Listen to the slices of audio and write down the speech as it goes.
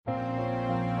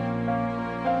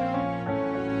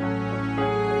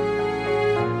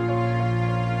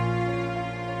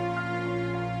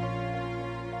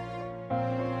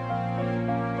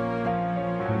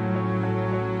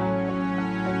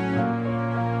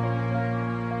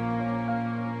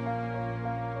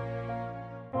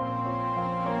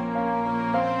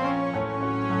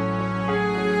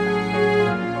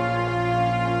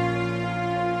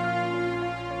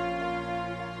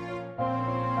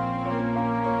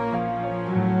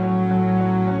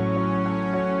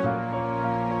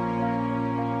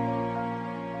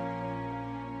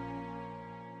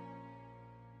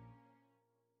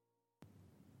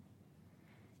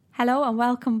Hello and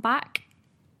welcome back.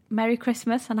 Merry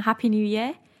Christmas and a Happy New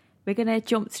Year. We're going to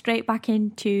jump straight back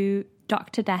into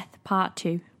Dr. Death Part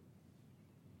 2.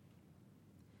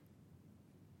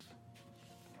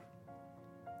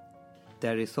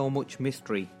 There is so much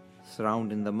mystery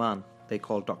surrounding the man they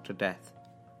call Dr. Death.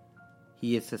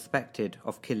 He is suspected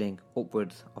of killing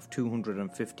upwards of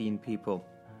 215 people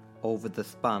over the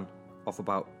span of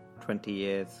about 20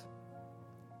 years.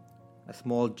 A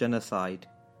small genocide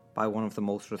by one of the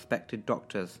most respected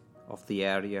doctors of the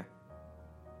area.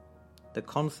 The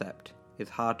concept is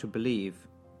hard to believe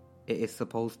it is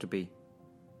supposed to be.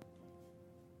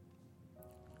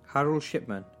 Harold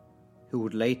Shipman, who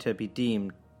would later be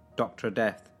deemed Dr.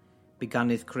 Death, began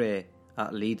his career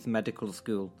at Leeds Medical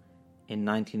School in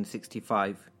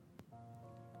 1965.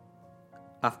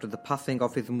 After the passing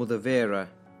of his mother Vera,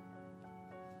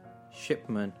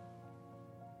 Shipman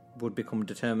would become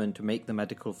determined to make the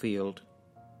medical field.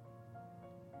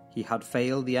 He had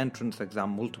failed the entrance exam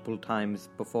multiple times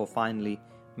before finally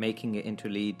making it into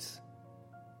Leeds.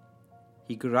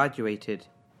 He graduated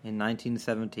in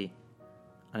 1970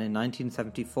 and in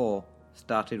 1974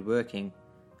 started working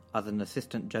as an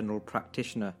assistant general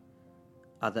practitioner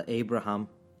at the Abraham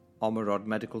Ormerod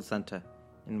Medical Centre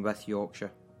in West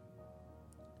Yorkshire.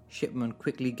 Shipman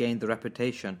quickly gained the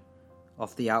reputation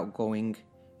of the outgoing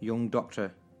young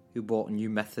doctor who brought new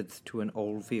methods to an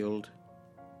old field.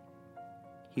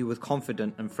 He was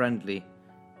confident and friendly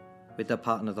with the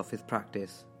partners of his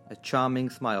practice. A charming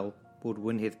smile would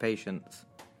win his patients.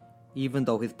 Even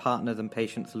though his partners and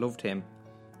patients loved him,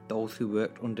 those who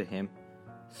worked under him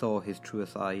saw his truer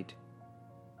side.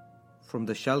 From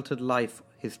the sheltered life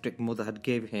his strict mother had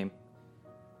given him,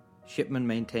 Shipman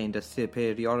maintained a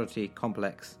superiority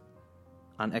complex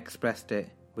and expressed it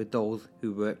with those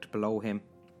who worked below him.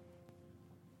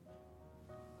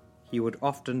 He would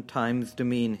oftentimes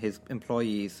demean his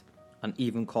employees and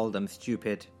even call them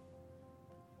stupid.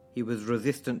 He was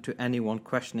resistant to anyone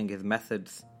questioning his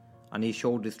methods, and he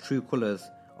showed his true colours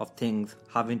of things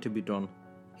having to be done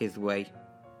his way.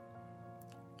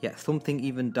 Yet something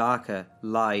even darker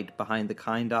lied behind the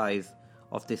kind eyes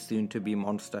of this soon-to-be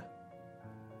monster.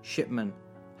 Shipman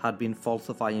had been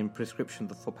falsifying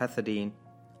prescriptions for pethidine.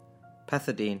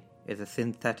 Pethidine is a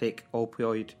synthetic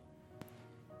opioid.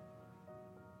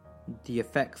 The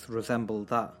effects resemble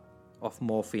that of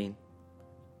morphine,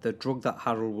 the drug that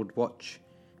Harold would watch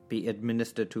be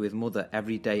administered to his mother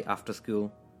every day after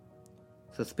school.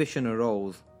 Suspicion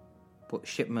arose, but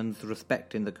Shipman's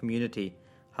respect in the community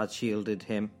had shielded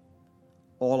him.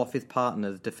 All of his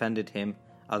partners defended him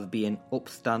as being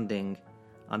upstanding,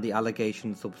 and the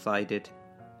allegations subsided.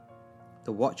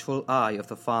 The watchful eye of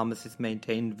the pharmacist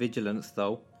maintained vigilance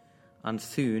though, and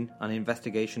soon an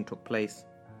investigation took place.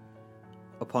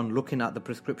 Upon looking at the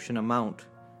prescription amount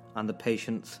and the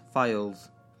patient's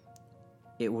files,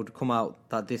 it would come out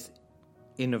that this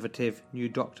innovative new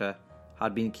doctor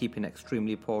had been keeping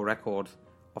extremely poor records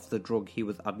of the drug he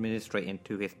was administering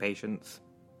to his patients.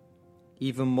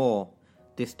 Even more,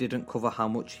 this didn't cover how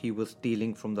much he was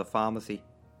stealing from the pharmacy.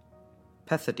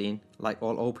 Pethidine, like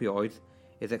all opioids,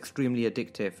 is extremely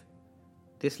addictive.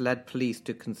 This led police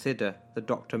to consider the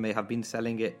doctor may have been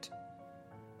selling it.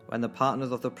 When the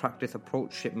partners of the practice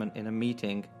approached Shipman in a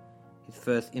meeting, his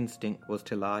first instinct was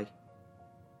to lie.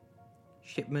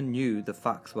 Shipman knew the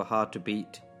facts were hard to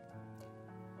beat,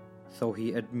 so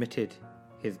he admitted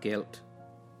his guilt.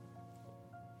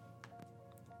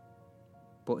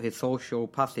 But his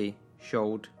sociopathy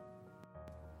showed.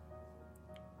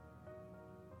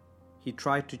 He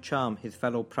tried to charm his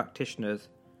fellow practitioners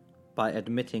by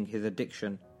admitting his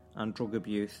addiction and drug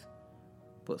abuse,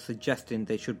 but suggesting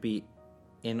they should be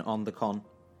in on the con,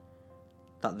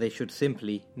 that they should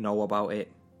simply know about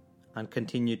it and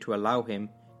continue to allow him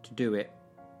to do it,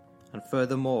 and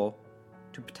furthermore,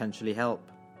 to potentially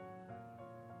help.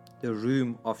 The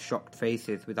room of shocked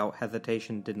faces without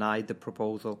hesitation denied the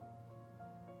proposal.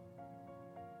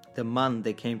 The man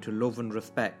they came to love and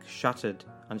respect shattered,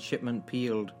 and Shipman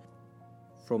peeled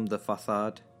from the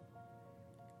facade.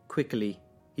 Quickly,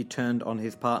 he turned on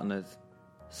his partners,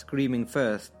 screaming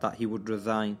first that he would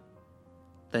resign.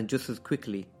 Then just as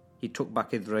quickly, he took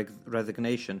back his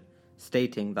resignation,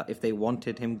 stating that if they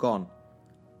wanted him gone,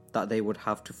 that they would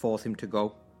have to force him to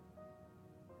go.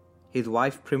 His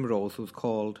wife Primrose was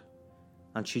called,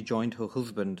 and she joined her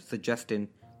husband, suggesting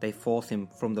they force him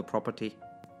from the property.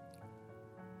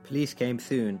 Police came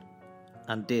soon,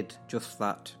 and did just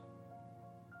that.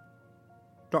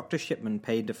 Dr. Shipman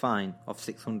paid a fine of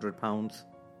 £600.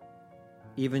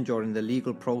 Even during the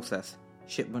legal process,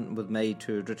 Shipman was made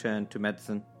to return to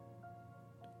medicine.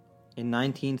 In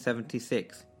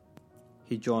 1976,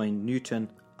 he joined Newton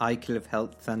Aycliffe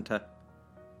Health Centre.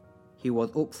 He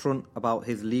was upfront about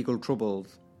his legal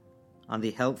troubles, and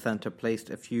the health centre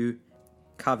placed a few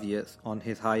caveats on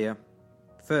his hire.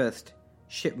 First,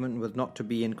 Shipman was not to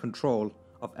be in control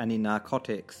of any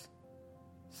narcotics.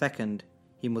 Second,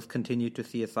 he must continue to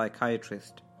see a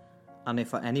psychiatrist, and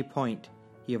if at any point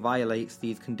he violates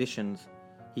these conditions,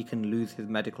 he can lose his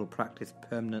medical practice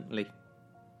permanently.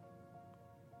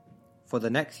 For the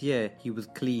next year, he was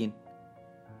clean.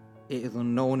 It is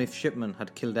unknown if Shipman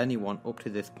had killed anyone up to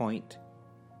this point.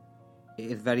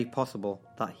 It is very possible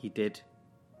that he did.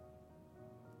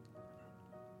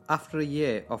 After a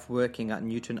year of working at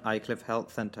Newton Aycliffe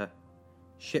Health Centre,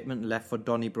 Shipman left for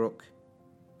Donnybrook.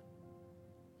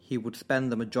 He would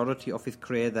spend the majority of his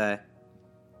career there.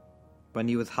 When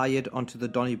he was hired onto the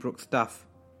Donnybrook staff,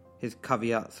 his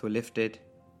caveats were lifted.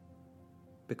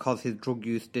 Because his drug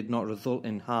use did not result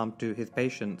in harm to his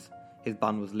patients, his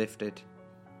ban was lifted.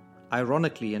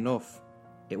 Ironically enough,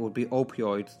 it would be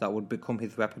opioids that would become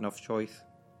his weapon of choice.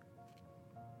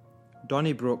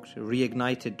 Donnybrook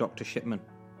reignited Dr. Shipman.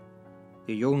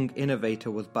 The young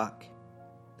innovator was back.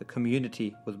 The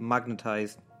community was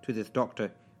magnetized to this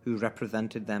doctor who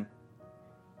represented them.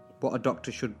 What a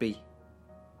doctor should be.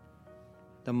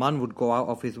 The man would go out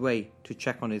of his way to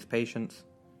check on his patients.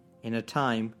 In a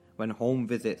time when home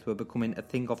visits were becoming a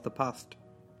thing of the past,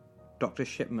 Dr.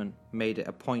 Shipman made it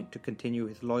a point to continue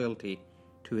his loyalty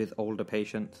to his older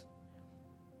patients.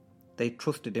 They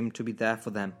trusted him to be there for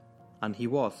them, and he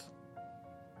was.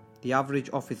 The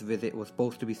average office visit was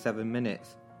supposed to be 7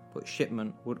 minutes, but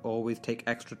Shipman would always take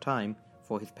extra time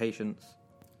for his patients.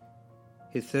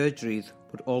 His surgeries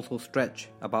would also stretch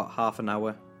about half an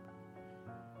hour.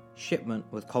 Shipman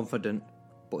was confident,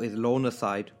 but his loner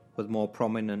side was more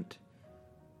prominent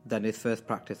than his first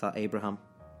practice at Abraham.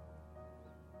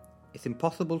 It's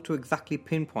impossible to exactly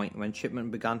pinpoint when Shipman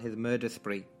began his murder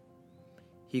spree.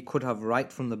 He could have right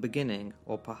from the beginning,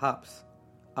 or perhaps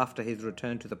after his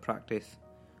return to the practice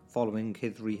following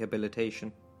his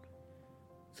rehabilitation.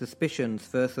 Suspicions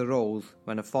first arose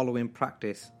when a following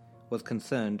practice was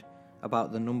concerned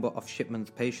about the number of Shipman's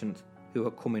patients who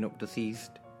were coming up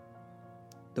deceased.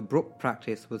 The Brook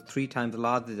practice was 3 times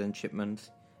larger than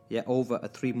Shipman's, yet over a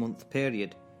 3-month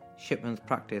period, Shipman's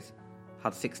practice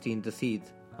had 16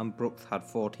 deceased and Brook's had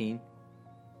 14.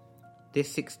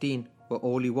 This 16 were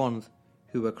only ones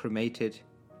who were cremated.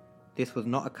 This was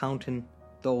not accounting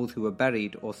those who were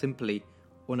buried or simply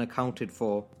unaccounted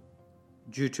for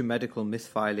due to medical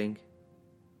misfiling.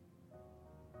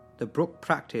 The Brook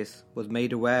practice was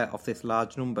made aware of this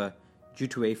large number due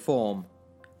to a Form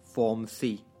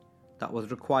C, that was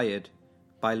required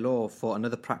by law for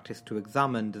another practice to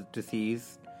examine the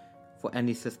deceased for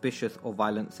any suspicious or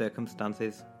violent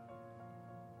circumstances.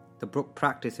 The Brook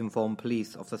practice informed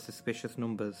police of the suspicious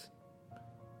numbers.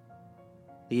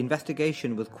 The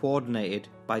investigation was coordinated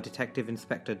by Detective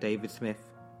Inspector David Smith.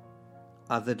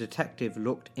 As the detective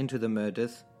looked into the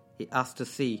murders, he asked to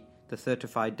see the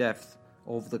certified deaths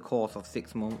over the course of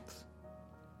 6 months.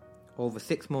 Over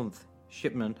 6 months,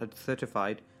 Shipman had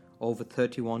certified over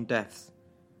 31 deaths,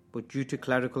 but due to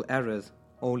clerical errors,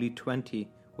 only 20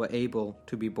 were able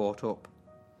to be brought up.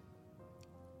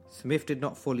 Smith did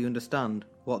not fully understand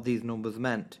what these numbers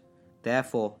meant,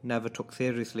 therefore never took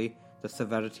seriously the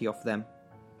severity of them.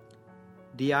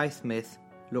 D.I. Smith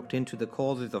looked into the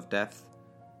causes of death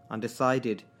and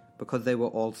decided, because they were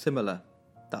all similar,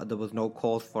 that there was no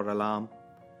cause for alarm.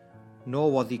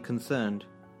 Nor was he concerned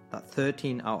that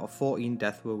 13 out of 14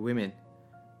 deaths were women.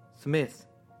 Smith,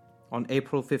 on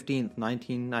April 15,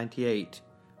 1998,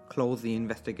 closed the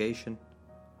investigation,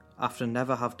 after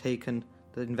never have taken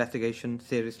the investigation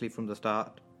seriously from the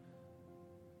start.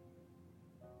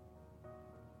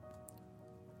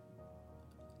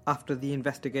 After the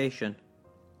investigation,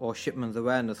 or Shipman's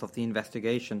awareness of the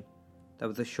investigation, there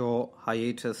was a short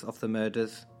hiatus of the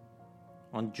murders.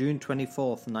 On June 24,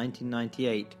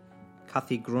 1998,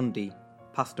 Kathy Grundy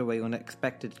passed away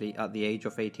unexpectedly at the age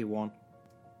of 81.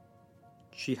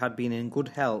 She had been in good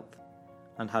health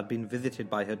and had been visited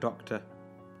by her doctor.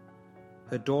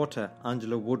 Her daughter,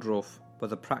 Angela Woodruff,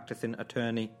 was a practicing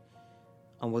attorney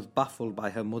and was baffled by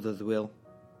her mother's will.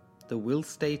 The will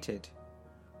stated,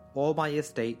 "All my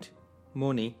estate,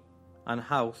 money, and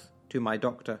house to my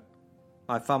doctor.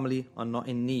 My family are not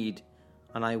in need,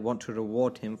 and I want to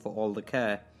reward him for all the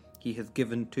care he has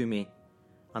given to me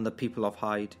and the people of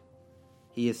Hyde.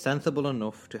 He is sensible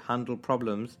enough to handle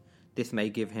problems this may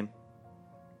give him."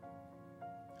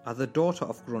 As a daughter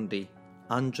of Grundy,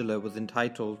 Angela was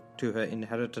entitled to her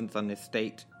inheritance and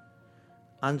estate.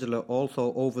 Angela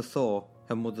also oversaw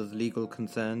her mother's legal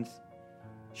concerns.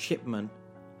 Shipman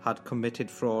had committed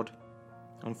fraud.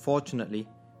 unfortunately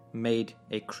made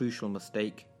a crucial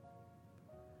mistake.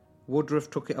 Woodruff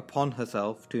took it upon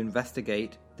herself to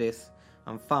investigate this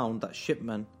and found that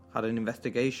Shipman had an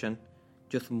investigation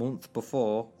just months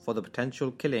before for the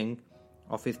potential killing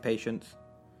of his patients.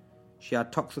 She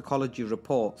had toxicology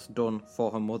reports done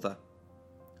for her mother,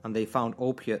 and they found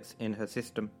opiates in her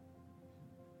system.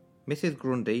 Mrs.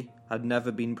 Grundy had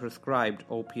never been prescribed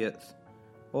opiates.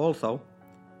 Also,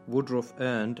 Woodruff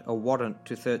earned a warrant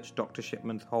to search Dr.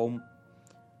 Shipman's home,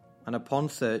 and upon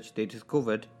search they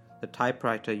discovered the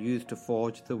typewriter used to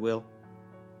forge the will.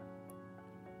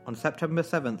 On September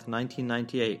 7th,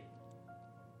 1998,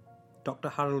 Dr.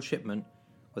 Harold Shipman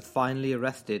was finally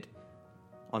arrested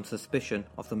on suspicion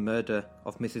of the murder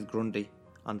of Mrs. Grundy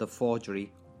and the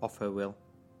forgery of her will.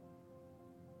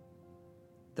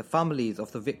 The families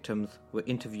of the victims were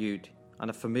interviewed, and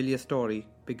a familiar story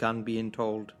began being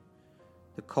told.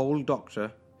 The cold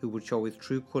doctor who would show his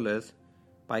true colours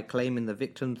by claiming the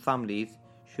victims' families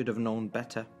should have known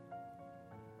better,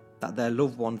 that their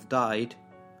loved ones died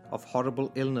of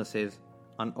horrible illnesses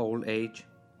and old age,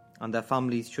 and their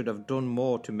families should have done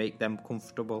more to make them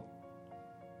comfortable.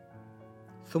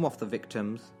 Some of the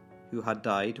victims who had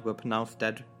died were pronounced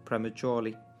dead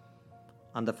prematurely,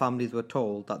 and the families were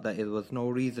told that there was no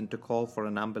reason to call for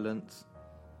an ambulance.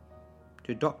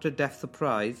 To Dr. Death's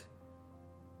surprise,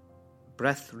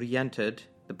 breath re-entered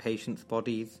the patients'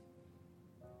 bodies.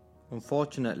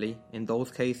 Unfortunately, in those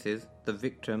cases, the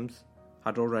victims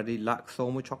had already lacked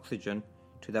so much oxygen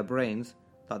to their brains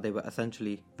that they were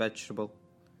essentially vegetable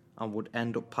and would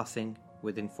end up passing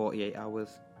within 48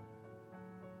 hours.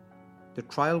 The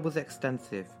trial was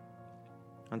extensive,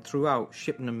 and throughout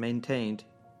Shipman maintained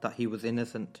that he was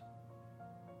innocent.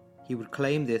 He would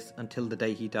claim this until the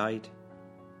day he died.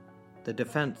 The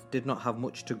defense did not have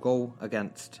much to go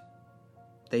against.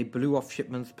 They blew off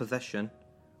Shipman's possession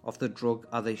of the drug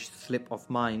as a slip of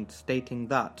mind, stating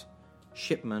that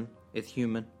Shipman is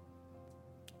human,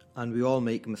 and we all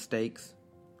make mistakes.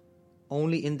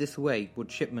 Only in this way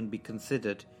would Shipman be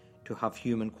considered to have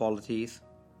human qualities.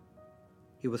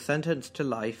 He was sentenced to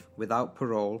life without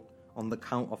parole on the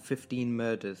count of 15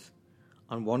 murders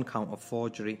and one count of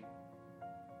forgery.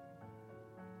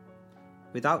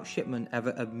 Without Shipman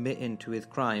ever admitting to his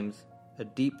crimes, a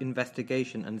deep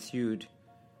investigation ensued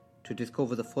to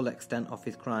discover the full extent of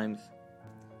his crimes.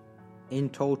 In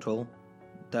total,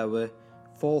 there were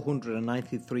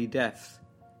 493 deaths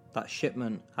that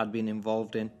Shipman had been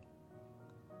involved in.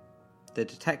 The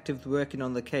detectives working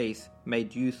on the case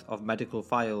made use of medical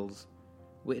files,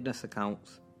 witness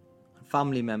accounts, and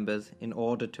family members in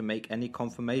order to make any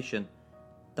confirmation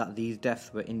that these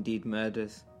deaths were indeed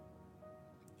murders.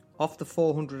 Of the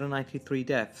 493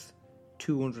 deaths,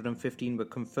 215 were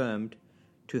confirmed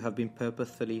to have been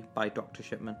purposefully by Dr.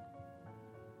 Shipman.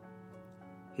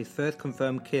 His first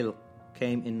confirmed kill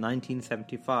came in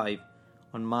 1975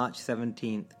 on March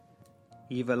 17th.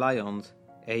 Eva Lyons,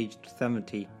 aged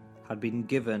 70, had been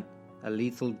given a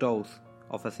lethal dose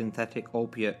of a synthetic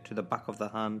opiate to the back of the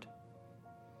hand.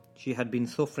 She had been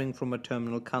suffering from a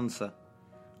terminal cancer,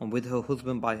 and with her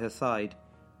husband by her side,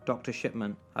 Dr.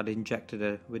 Shipman had injected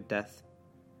her with death.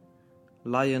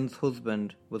 Lyons'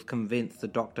 husband was convinced the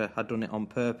doctor had done it on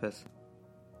purpose.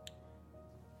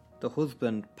 The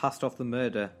husband passed off the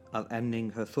murder as ending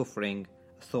her suffering,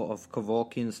 a sort of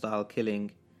Kevorkian-style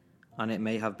killing, and it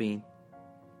may have been.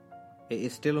 It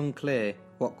is still unclear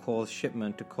what caused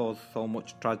Shipman to cause so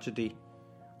much tragedy,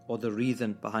 or the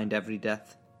reason behind every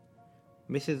death.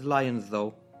 Mrs. Lyons,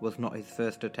 though, was not his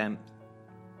first attempt.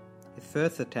 His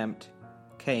first attempt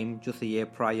came just a year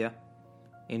prior,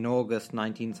 in August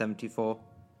 1974.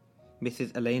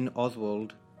 Mrs. Elaine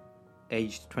Oswald,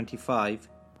 aged 25,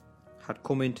 had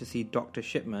come in to see Dr.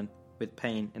 Shipman with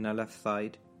pain in her left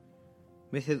side.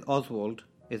 Mrs. Oswald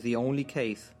is the only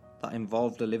case that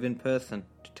involved a living person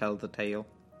to tell the tale.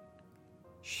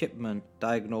 Shipman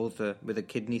diagnosed her with a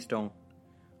kidney stone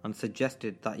and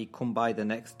suggested that he come by the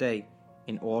next day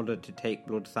in order to take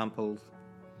blood samples.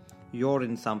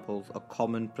 Urine samples are a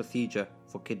common procedure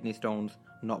for kidney stones,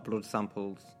 not blood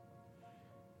samples.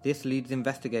 This leads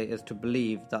investigators to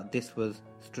believe that this was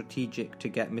strategic to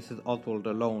get Mrs. Oswald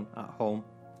alone at home.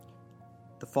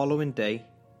 The following day,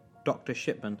 Dr.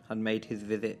 Shipman had made his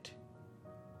visit.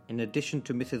 In addition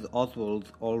to Mrs.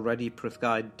 Oswald's already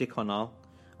prescribed Diconal,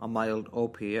 a mild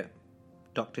opiate,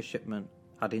 Dr. Shipman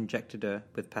had injected her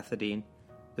with pethidine,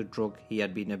 the drug he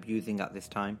had been abusing at this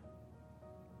time.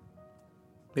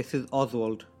 Mrs.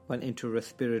 Oswald went into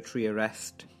respiratory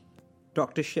arrest.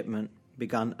 Dr. Shipman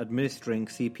began administering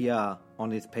CPR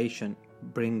on his patient,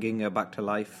 bringing her back to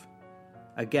life.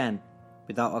 Again,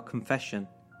 without a confession,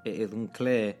 it is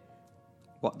unclear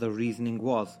what the reasoning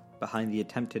was behind the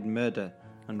attempted murder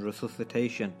and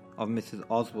resuscitation of Mrs.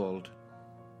 Oswald.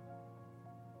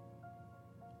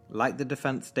 Like the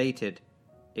defence stated,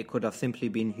 it could have simply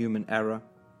been human error.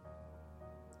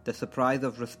 The surprise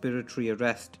of respiratory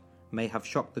arrest may have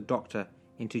shocked the doctor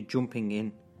into jumping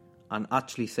in and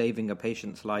actually saving a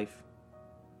patient's life.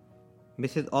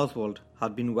 Mrs. Oswald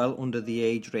had been well under the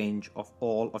age range of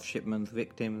all of Shipman's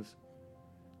victims.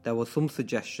 There was some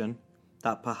suggestion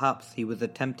that perhaps he was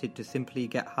attempted to simply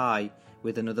get high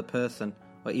with another person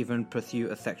or even pursue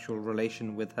a sexual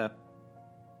relation with her.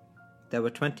 There were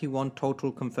 21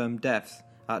 total confirmed deaths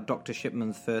at Dr.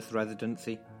 Shipman's first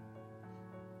residency.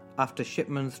 After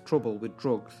Shipman's trouble with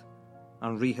drugs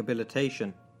and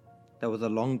rehabilitation, there was a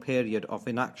long period of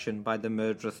inaction by the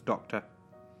murderous doctor.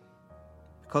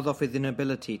 Because of his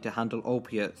inability to handle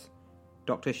opiates,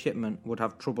 Dr. Shipman would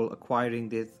have trouble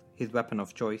acquiring his weapon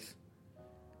of choice.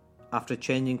 After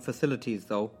changing facilities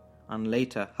though, and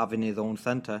later having his own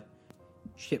centre,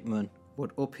 Shipman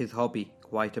would up his hobby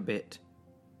quite a bit.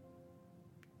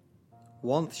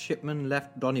 Once Shipman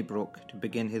left Donnybrook to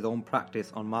begin his own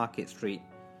practice on Market Street,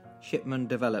 Shipman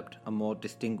developed a more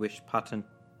distinguished pattern.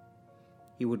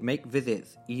 He would make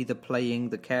visits either playing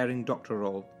the caring doctor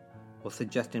role or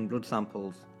suggesting blood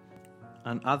samples,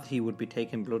 and as he would be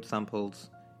taking blood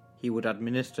samples, he would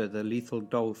administer the lethal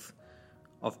dose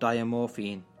of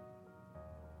diamorphine.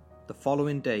 The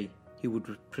following day, he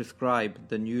would prescribe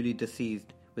the newly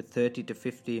deceased with 30 to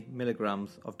 50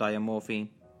 milligrams of diamorphine.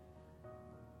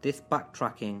 This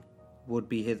backtracking would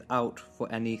be his out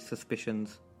for any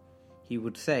suspicions. He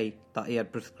would say that he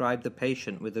had prescribed the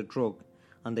patient with a drug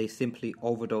and they simply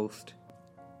overdosed,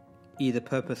 either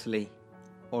purposely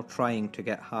or trying to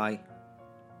get high.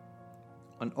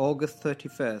 On August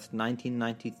 31st,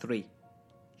 1993,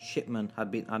 Shipman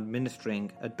had been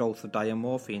administering a dose of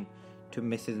diamorphine to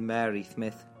Mrs. Mary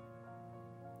Smith.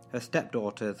 Her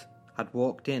stepdaughters had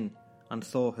walked in and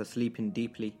saw her sleeping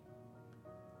deeply.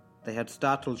 They had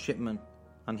startled Shipman,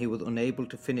 and he was unable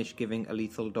to finish giving a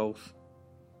lethal dose.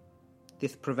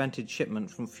 This prevented Shipman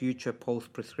from future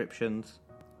post-prescriptions.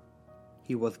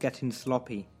 He was getting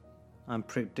sloppy and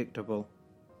predictable.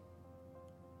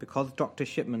 Because Dr.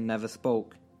 Shipman never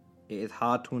spoke, it is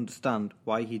hard to understand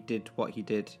why he did what he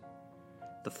did.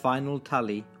 The final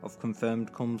tally of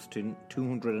confirmed comes to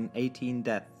 218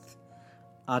 deaths,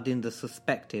 adding the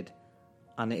suspected,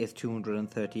 and it is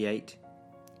 238.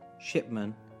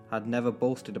 Shipman had never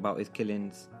boasted about his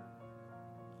killings,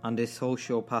 and as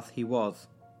sociopath he was,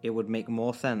 it would make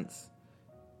more sense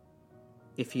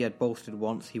if he had boasted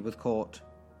once he was caught.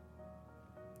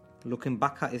 Looking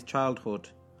back at his childhood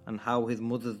and how his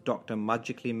mother's doctor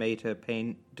magically made her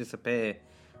pain disappear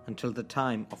until the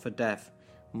time of her death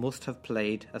must have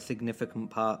played a significant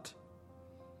part.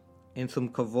 In some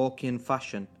Kevorkian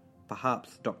fashion,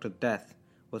 perhaps Dr. Death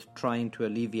was trying to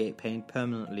alleviate pain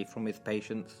permanently from his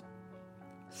patients,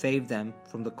 save them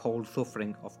from the cold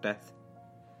suffering of death.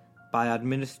 By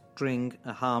administering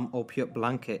a harm opiate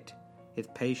blanket, his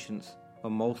patients were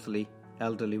mostly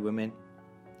elderly women,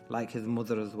 like his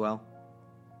mother as well.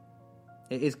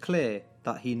 It is clear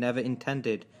that he never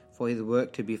intended for his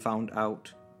work to be found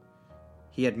out.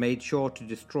 He had made sure to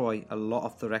destroy a lot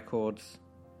of the records.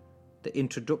 The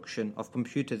introduction of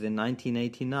computers in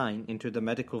 1989 into the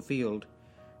medical field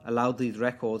allowed these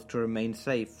records to remain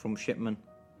safe from Shipman.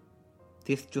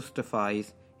 This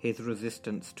justifies his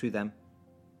resistance to them.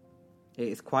 It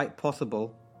is quite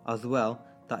possible, as well,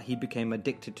 that he became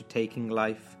addicted to taking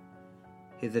life.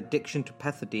 His addiction to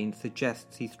pethidine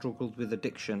suggests he struggled with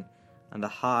addiction, and the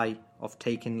high of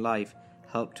taking life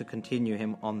helped to continue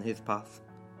him on his path.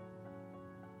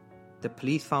 The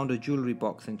police found a jewellery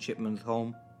box in Shipman's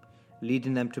home,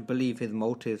 leading them to believe his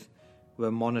motives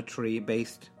were monetary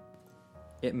based.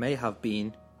 It may have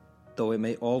been, though it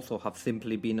may also have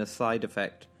simply been a side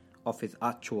effect of his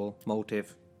actual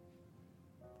motive.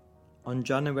 On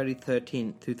January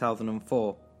 13,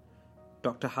 2004,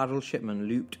 Dr. Harold Shipman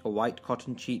looped a white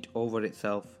cotton sheet over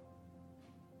itself,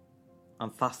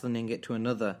 and fastening it to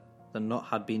another, the knot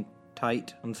had been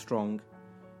tight and strong.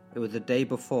 It was the day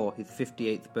before his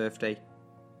 58th birthday.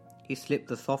 He slipped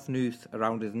the soft noose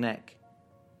around his neck.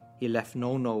 He left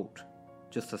no note,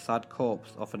 just a sad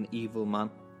corpse of an evil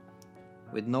man.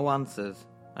 With no answers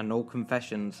and no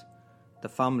confessions, the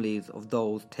families of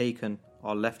those taken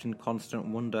are left in constant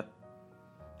wonder.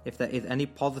 If there is any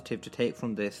positive to take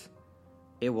from this,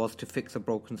 it was to fix a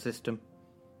broken system.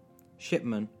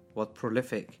 Shipman was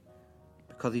prolific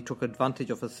because he took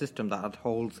advantage of a system that had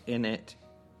holes in it.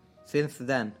 Since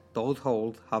then, those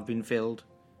holes have been filled,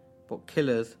 but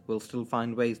killers will still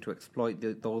find ways to exploit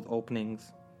those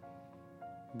openings.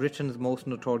 Britain's most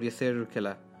notorious serial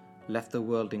killer left the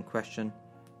world in question.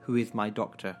 Who is my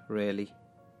doctor, really?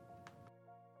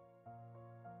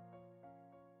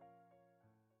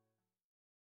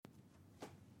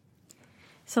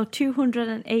 So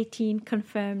 218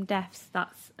 confirmed deaths,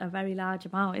 that's a very large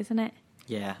amount, isn't it?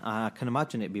 Yeah, I can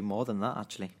imagine it'd be more than that,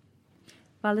 actually.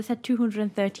 Well, they said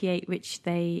 238, which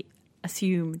they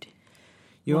assumed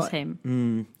was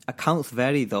him. Accounts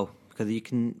vary, though, because you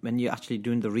can, when you're actually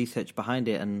doing the research behind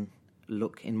it and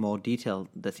look in more detail,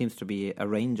 there seems to be a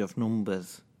range of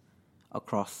numbers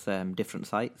across different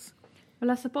sites.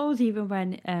 Well, I suppose even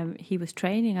when he was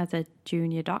training as a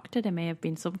junior doctor, there may have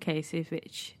been some cases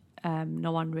which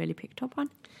no one really picked up on.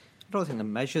 I don't think the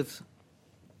measures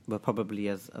were probably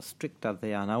as strict as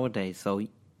they are nowadays, so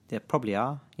there probably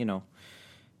are,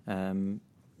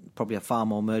 probably far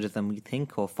more murders than we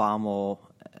think, or far more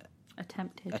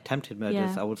attempted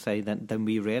murders, I would say, than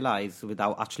we realise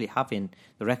without actually having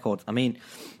the records. I mean,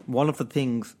 one of the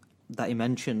things that he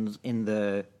mentions in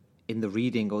the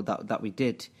reading or that we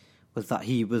did was that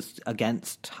he was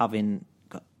against having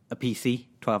a PC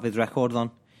to have his records on.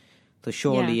 So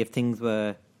surely if things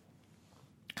were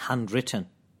handwritten,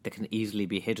 they can easily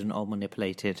be hidden or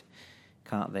manipulated,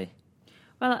 can't they?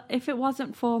 Well, if it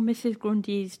wasn't for Mrs.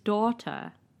 Grundy's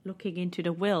daughter looking into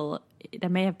the will,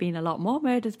 there may have been a lot more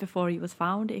murders before he was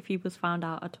found, if he was found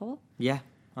out at all. Yeah,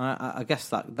 I guess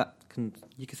that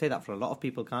you can say that for a lot of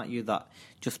people, can't you? That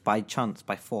just by chance,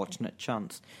 by fortunate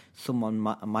chance, someone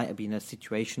might have been in a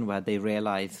situation where they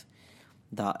realise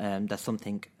that there's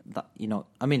something that,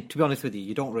 I mean, to be honest with you,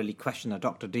 you don't really question a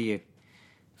doctor, do you?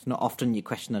 It's not often you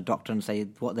question a doctor and say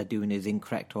what they're doing is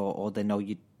incorrect, or they know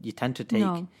you tend to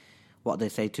take what they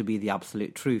say to be the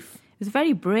absolute truth. It was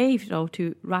very brave, though,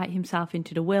 to write himself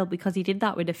into the will, because he did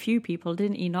that with a few people,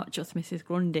 didn't he? Not just Mrs.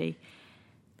 Grundy.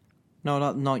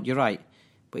 No, you're right.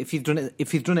 But if he's done it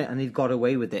and he's got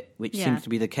away with it, which seems to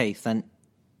be the case, then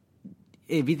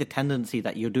it'd be the tendency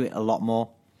that you'll do it a lot more.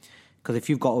 Because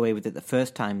if you've got away with it the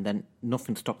first time, then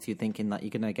nothing stops you thinking that you're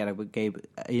going to get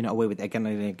away with it again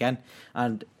and again.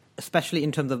 And especially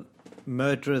in terms of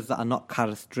murderers that are not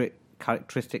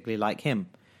characteristically like him,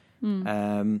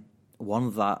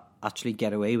 ones that actually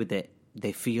get away with it,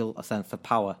 they feel a sense of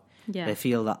power. Yeah. They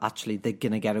feel that actually they're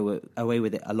going to get away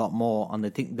with it a lot more, and they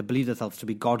believe themselves to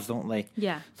be gods, don't they?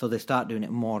 Yeah. So they start doing it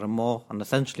more and more, and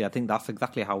essentially I think that's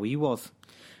exactly how he was.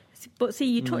 But see,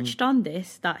 you touched on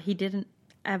this, that he didn't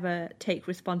ever take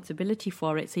responsibility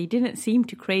for it, so he didn't seem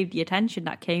to crave the attention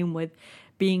that came with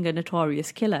being a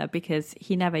notorious killer, because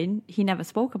he never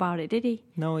spoke about it, did he?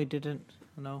 No, he didn't.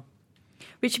 No.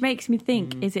 Which makes me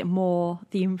think, is it more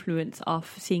the influence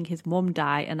of seeing his mum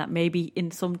die, and that maybe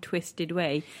in some twisted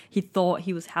way he thought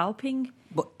he was helping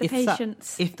the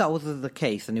patients? If that was the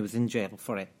case and he was in jail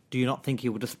for it, do you not think he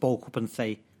would have spoke up and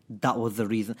say that was the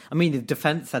reason? I mean, the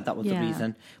defence said that was the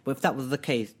reason, but if that was the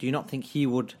case, do you not think he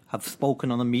would have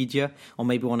spoken on the media, or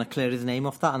maybe want to clear his name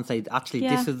off that and say, actually,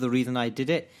 this is the reason I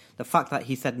did it? The fact that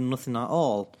he said nothing at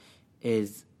all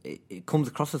it comes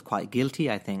across as quite guilty,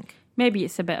 I think. Maybe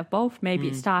it's a bit of both. Maybe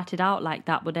it started out like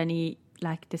that, but then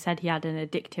like they said, he had an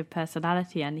addictive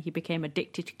personality and he became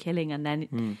addicted to killing, and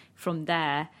then from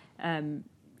there,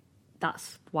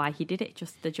 that's why he did it,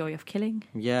 just the joy of killing.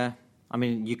 Yeah. I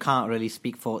mean, you can't really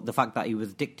speak for the fact that he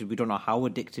was addicted. We don't know how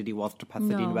addicted he was to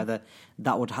pethidine, whether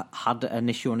that would had an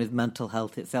issue on his mental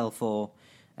health itself, or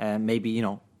maybe,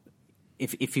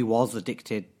 if he was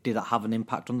addicted, did that have an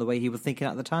impact on the way he was thinking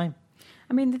at the time?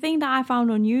 I mean, the thing that I found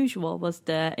unusual was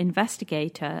the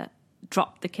investigator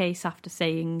dropped the case after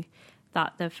saying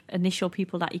that the initial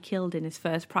people that he killed in his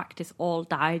first practice all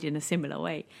died in a similar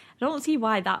way. I don't see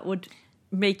why that would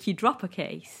make you drop a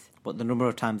case. But the number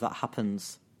of times that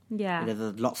happens... Yeah.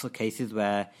 There's lots of cases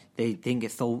where they think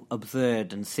it's so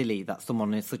absurd and silly that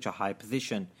someone in such a high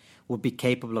position would be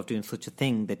capable of doing such a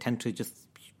thing. They tend to just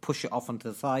push it off onto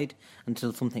the side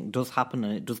until something does happen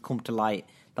and it does come to light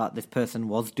that this person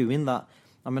was doing that.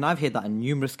 I mean, I've heard that in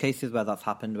numerous cases where that's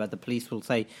happened, where the police will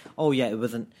say, oh, yeah, it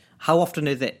wasn't... How often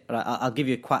is it... I'll give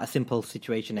you quite a simple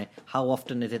situation here. How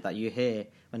often is it that you hear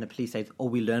when the police says, oh,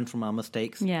 we learn from our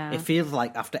mistakes? Yeah. It feels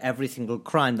like after every single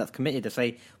crime that's committed, they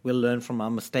say, we'll learn from our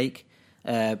mistake.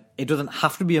 It doesn't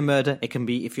have to be a murder. It can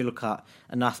be, if you look at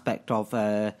an aspect of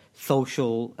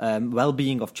social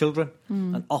well-being of children.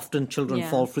 And often children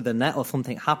fall through the net, or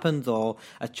something happens, or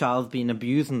a child's being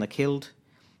abused and they're killed.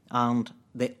 And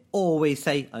they always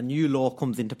say a new law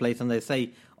comes into place, and they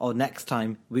say, oh, next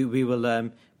time we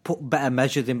will put better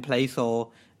measures in place, or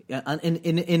Yeah, and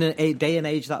in a day and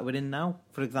age that we're in now,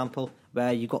 for example,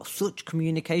 where you've got such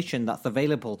communication that's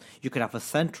available, you could have a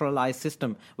centralized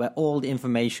system where all the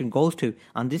information goes to.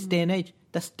 And this day and age,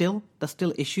 there's still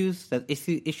issues. There's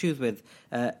issues with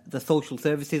the social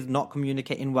services not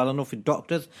communicating well enough with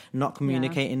doctors, not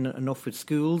communicating enough with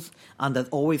schools, and there's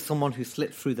always someone who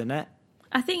slips through the net.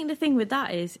 I think the thing with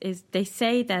that is they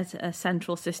say there's a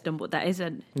central system, but there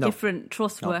isn't. No. Different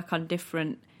trusts work on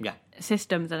different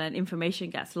systems, and then information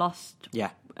gets lost.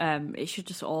 Yeah. It should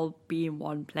just all be in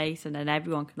one place, and then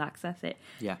everyone can access it.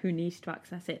 Yeah. Who needs to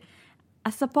access it?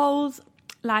 I suppose,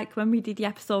 like when we did the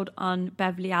episode on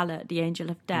Beverly Allett, the Angel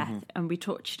of Death, and we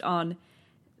touched on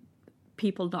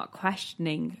people not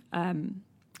questioning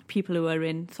people who are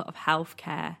in sort of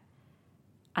healthcare,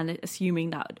 and assuming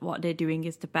that what they're doing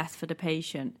is the best for the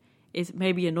patient, is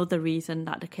maybe another reason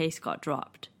that the case got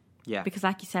dropped. Yeah. Because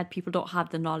like you said, people don't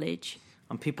have the knowledge.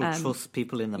 And people trust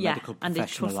people in the medical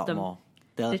profession a lot more.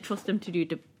 They trust them to do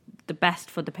the best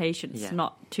for the patients,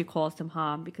 not to cause them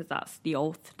harm, because that's the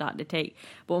oath that they take.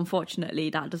 But unfortunately,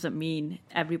 that doesn't mean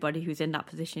everybody who's in that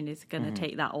position is going to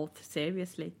take that oath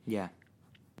seriously. Yeah.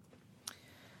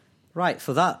 Right,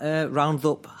 so that rounds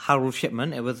up Harold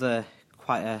Shipman. It was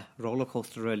quite a roller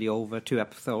coaster, really, over 2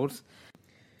 episodes.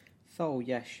 So,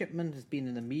 yeah, Shipman has been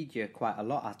in the media quite a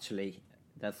lot, actually.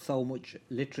 There's so much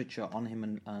literature on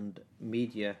him and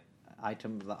media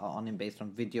items that are on him based on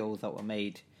videos that were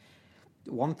made.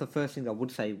 One of the first things I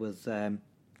would say was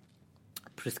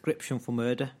Prescription for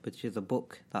Murder, which is a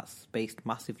book that's based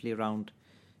massively around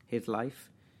his life,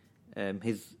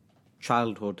 his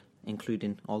childhood,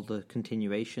 including all the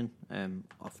continuation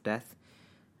of death.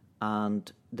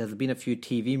 And there's been a few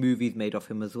TV movies made of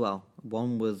him as well.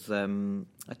 One was a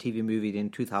TV movie in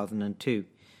 2002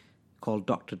 called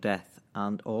Dr. Death,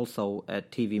 and also a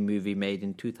TV movie made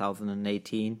in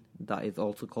 2018 that is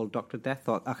also called Dr. Death.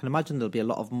 So I can imagine there'll be a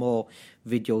lot of more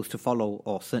videos to follow,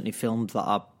 or certainly films that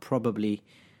are probably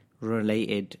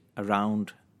related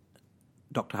around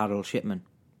Dr. Harold Shipman.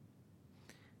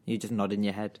 You're just nodding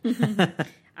your head.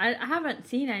 I haven't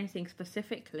seen anything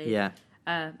specifically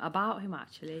about him,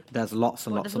 actually. There's lots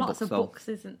and lots of books. There's lots of books,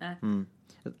 isn't there?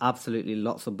 There's absolutely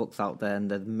lots of books out there, and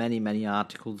there's many, many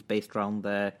articles based around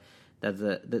there. There's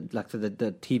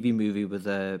the TV movie was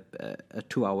a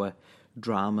 2-hour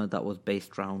drama that was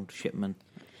based around Shipman.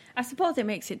 I suppose it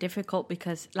makes it difficult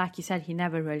because, like you said, he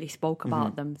never really spoke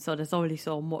about them, so there's only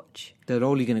so much. They're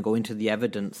only going to go into the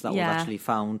evidence that was actually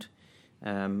found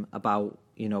about,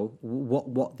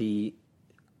 what the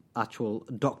actual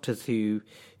doctors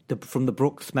from the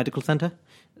Brooks Medical Centre.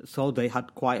 So they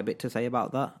had quite a bit to say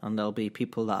about that, and there'll be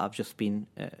people that have just been,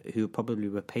 who probably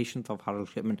were patients of Harold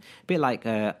Shipman. A bit like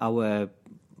our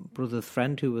brother's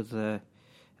friend who was a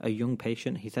young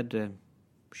patient. He said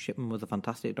Shipman was a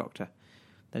fantastic doctor.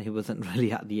 Then he wasn't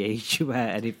really at the age where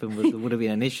anything would have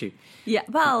been an issue. Yeah,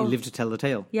 well... He lived to tell the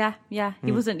tale. Yeah.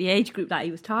 He wasn't the age group that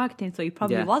he was targeting, so he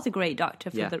probably was a great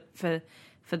doctor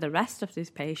for the rest of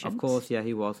his patients. Of course, yeah,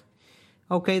 he was.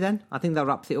 Okay, then. I think that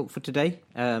wraps it up for today.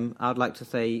 I'd like to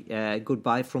say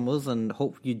goodbye from us and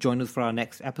hope you join us for our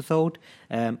next episode.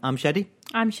 I'm Shedi.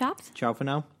 I'm Shabs. Ciao for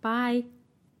now. Bye.